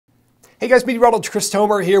Hey guys, Meteorologist Chris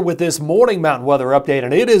Tomer here with this morning mountain weather update,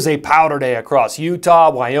 and it is a powder day across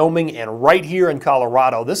Utah, Wyoming, and right here in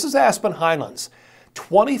Colorado. This is Aspen Highlands.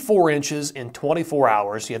 24 inches in 24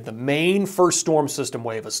 hours. You had the main first storm system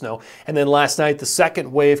wave of snow, and then last night the second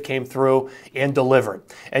wave came through and delivered.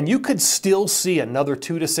 And you could still see another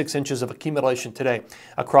 2 to 6 inches of accumulation today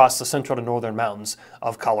across the central to northern mountains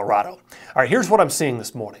of Colorado. All right, here's what I'm seeing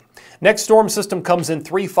this morning. Next storm system comes in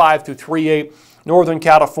 3.5 through 3.8. Northern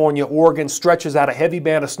California, Oregon, stretches out a heavy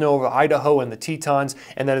band of snow over Idaho and the Tetons,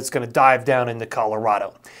 and then it's going to dive down into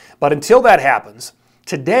Colorado. But until that happens,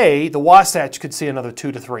 today the Wasatch could see another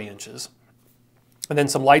 2 to 3 inches. And then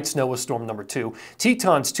some light snow with storm number 2.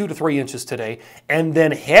 Tetons 2 to 3 inches today, and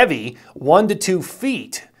then heavy 1 to 2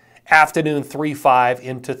 feet, afternoon 3.5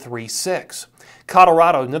 into 3.6.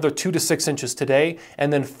 Colorado another 2 to 6 inches today,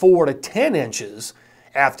 and then 4 to 10 inches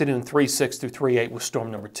afternoon 3.6 through 3.8 with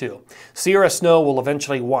storm number 2. Sierra snow will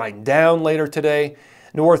eventually wind down later today.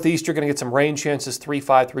 Northeast, you're going to get some rain chances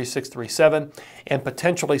 3.5, 3.6, 3.7, and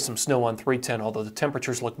potentially some snow on 3.10, although the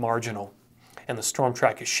temperatures look marginal and the storm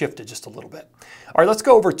track has shifted just a little bit. All right, let's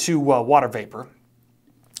go over to water vapor.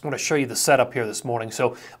 I want to show you the setup here this morning.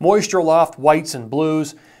 So moisture loft, whites and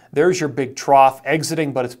blues. There's your big trough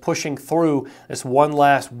exiting, but it's pushing through this one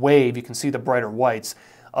last wave. You can see the brighter whites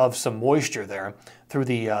of some moisture there through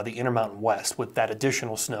the Intermountain West with that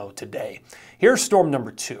additional snow today. Here's storm number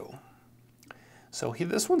 2. So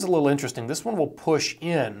this one's a little interesting. This one will push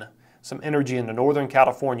in some energy into Northern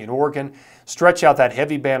California and Oregon, stretch out that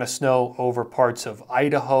heavy band of snow over parts of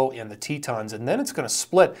Idaho and the Tetons, and then it's going to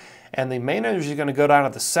split, and the main energy is going to go down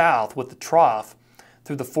to the south with the trough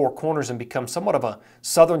through the Four Corners and become somewhat of a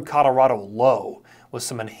southern Colorado low with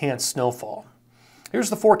some enhanced snowfall. Here's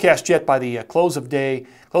the forecast jet by the close of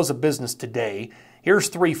business today. Here's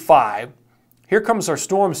 3.5. Here comes our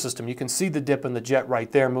storm system. You can see the dip in the jet right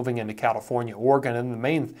there moving into California, Oregon, and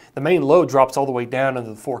the main low drops all the way down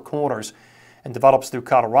into the Four Corners and develops through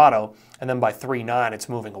Colorado, and then by 3.9 it's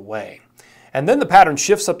moving away. And then the pattern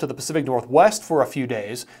shifts up to the Pacific Northwest for a few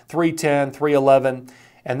days, 3.10, 3.11,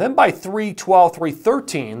 and then by 3.12,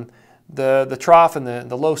 3.13, the trough and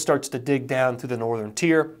the low starts to dig down through the northern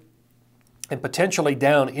tier and potentially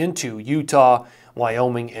down into Utah,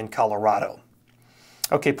 Wyoming, and Colorado.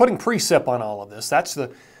 Okay, putting precip on all of this, that's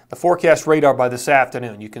the forecast radar by this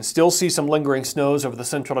afternoon. You can still see some lingering snows over the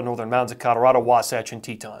central and northern mountains of Colorado, Wasatch, and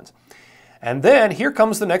Tetons. And then here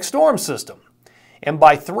comes the next storm system. And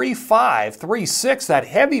by 3.5, 3.6, that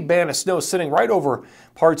heavy band of snow sitting right over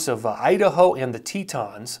parts of Idaho and the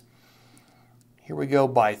Tetons. Here we go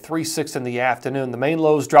by 3.6 in the afternoon. The main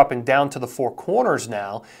low is dropping down to the Four Corners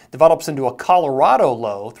now. Develops into a Colorado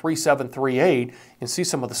low, 3.7, 3.8. You can see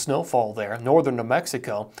some of the snowfall there, northern New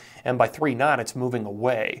Mexico. And by 3.9, it's moving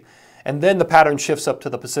away. And then the pattern shifts up to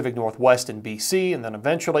the Pacific Northwest in BC. And then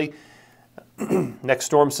eventually, next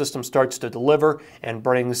storm system starts to deliver and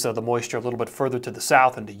brings the moisture a little bit further to the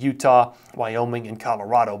south into Utah, Wyoming, and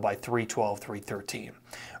Colorado by 3.12, 3.13.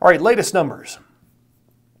 All right, latest numbers.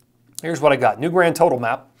 Here's what I got. New grand total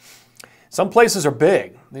map. Some places are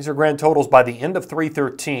big. These are grand totals by the end of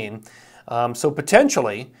 3.13. So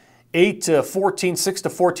potentially 8 to 14, 6 to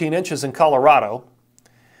 14 inches in Colorado.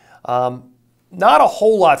 Not a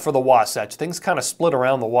whole lot for the Wasatch. Things kind of split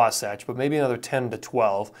around the Wasatch, but maybe another 10 to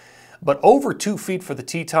 12. But over 2 feet for the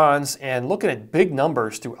Tetons, and looking at big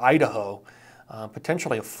numbers through Idaho,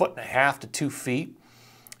 potentially 1.5 to 2 feet.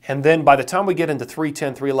 And then by the time we get into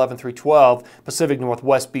 3.10, 3.11, 3.12, Pacific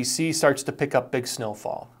Northwest BC starts to pick up big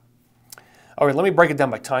snowfall. All right, let me break it down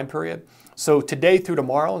by time period. So today through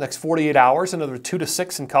tomorrow, next 48 hours, another 2 to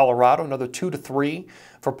 6 in Colorado, another 2 to 3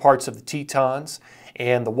 for parts of the Tetons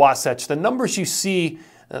and the Wasatch. The numbers you see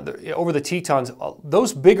over the Tetons,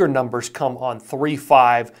 those bigger numbers come on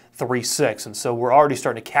 3.5, 3.6. And so we're already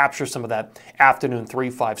starting to capture some of that afternoon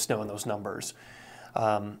 3.5 snow in those numbers.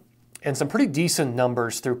 And some pretty decent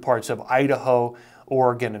numbers through parts of Idaho,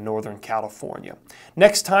 Oregon, and Northern California.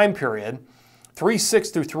 Next time period,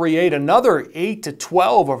 3.6 through 3.8, another 8 to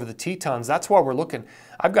 12 over the Tetons. That's why we're looking,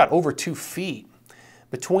 I've got over 2 feet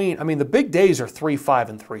between, the big days are 3.5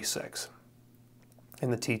 and 3.6 in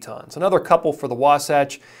the Tetons. Another couple for the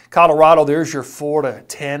Wasatch. Colorado, there's your 4 to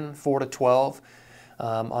 10, 4 to 12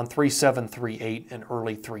 on 3.7, 3.8, and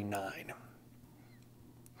early 3.9.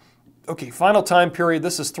 Okay, final time period,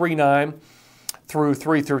 this is 3.9 through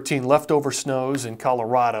 3.13, leftover snows in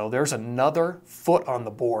Colorado. There's another foot on the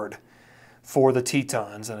board for the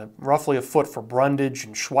Tetons, and roughly a foot for Brundage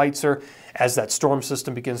and Schweitzer as that storm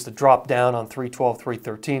system begins to drop down on 3.12,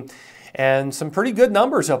 3.13. And some pretty good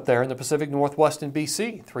numbers up there in the Pacific Northwest and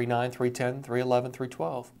BC, 3.9, 3.10, 3.11,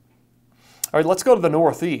 3.12. All right, let's go to the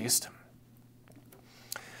Northeast.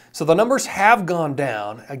 So the numbers have gone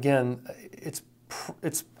down. Again,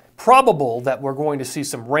 it's probable that we're going to see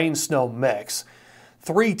some rain-snow mix.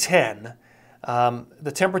 310,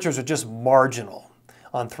 the temperatures are just marginal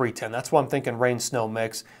on 310. That's why I'm thinking rain-snow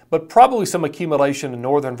mix, but probably some accumulation in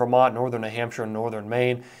northern Vermont, northern New Hampshire, and northern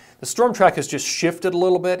Maine. The storm track has just shifted a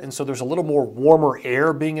little bit, and so there's a little more warmer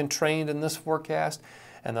air being entrained in this forecast,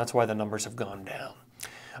 and that's why the numbers have gone down.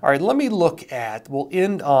 All right, let me look at, we'll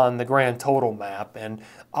end on the grand total map, and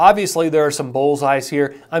obviously there are some bullseyes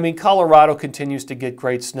here. I mean, Colorado continues to get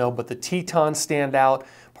great snow, but the Tetons stand out,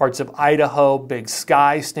 parts of Idaho, Big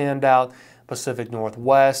Sky stand out, Pacific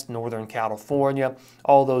Northwest, Northern California,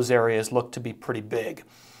 all those areas look to be pretty big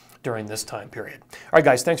during this time period. All right,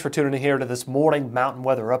 guys, thanks for tuning in here to this morning mountain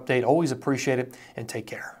weather update. Always appreciate it, and take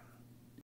care.